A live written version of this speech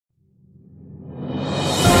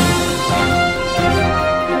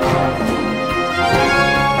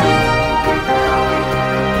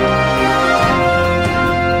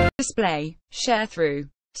display, Sharethrough.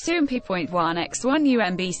 Soompi.1x1 New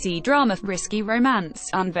MBC drama Risky Romance,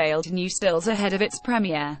 unveiled new stills ahead of its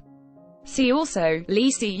premiere. See also,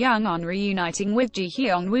 Lee Si-young on reuniting with Ji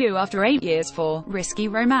Hyun-woo after 8 years for Risky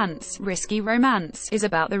Romance. Risky Romance is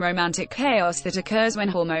about the romantic chaos that occurs when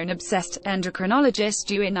hormone-obsessed endocrinologist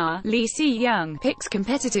Joo In-ah, Lee Si-young, picks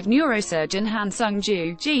competitive neurosurgeon Han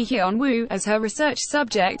Sung-joo, Ji Hyun-woo, as her research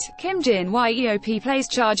subject. Kim Jin Yeop plays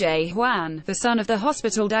Cha Jae-hwan, the son of the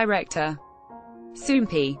hospital director.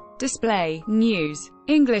 Soompi. Display, News.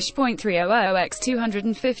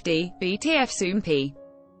 English.300x250, BTF Soompi.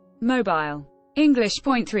 Mobile.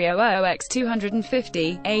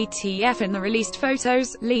 English.300x250, ATF. In the released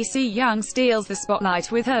photos, Lee Si-young steals the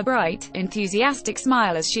spotlight with her bright, enthusiastic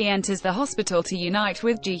smile as she enters the hospital to unite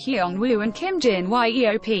with Ji Hyun-woo and Kim Jin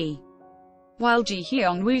Yeop. While Ji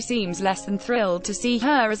Hyun-woo seems less than thrilled to see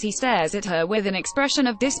her as he stares at her with an expression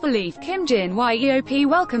of disbelief, Kim Jin Yeop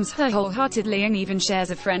welcomes her wholeheartedly and even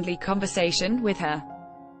shares a friendly conversation with her.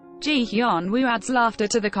 Ji Hyun-woo adds laughter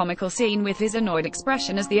to the comical scene with his annoyed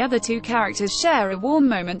expression as the other two characters share a warm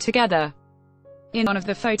moment together. In one of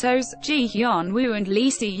the photos, Ji Hyun-woo and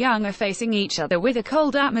Lee Si-young are facing each other with a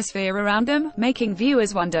cold atmosphere around them, making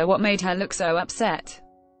viewers wonder what made her look so upset.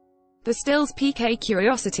 The stills pique a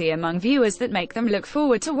curiosity among viewers that make them look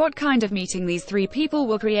forward to what kind of meeting these three people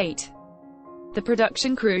will create. The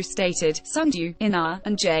production crew stated, Sung-joo, In-ah,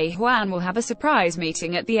 and Jae-hwan will have a surprise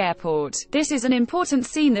meeting at the airport. This is an important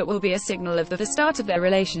scene that will be a signal of the start of their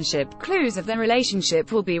relationship. Clues of their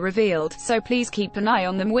relationship will be revealed, so please keep an eye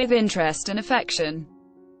on them with interest and affection.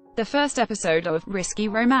 The first episode of Risky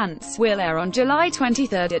Romance will air on July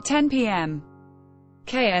 23 at 10 p.m.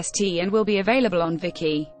 KST and will be available on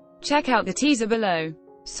Viki. Check out the teaser below.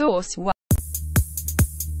 Source: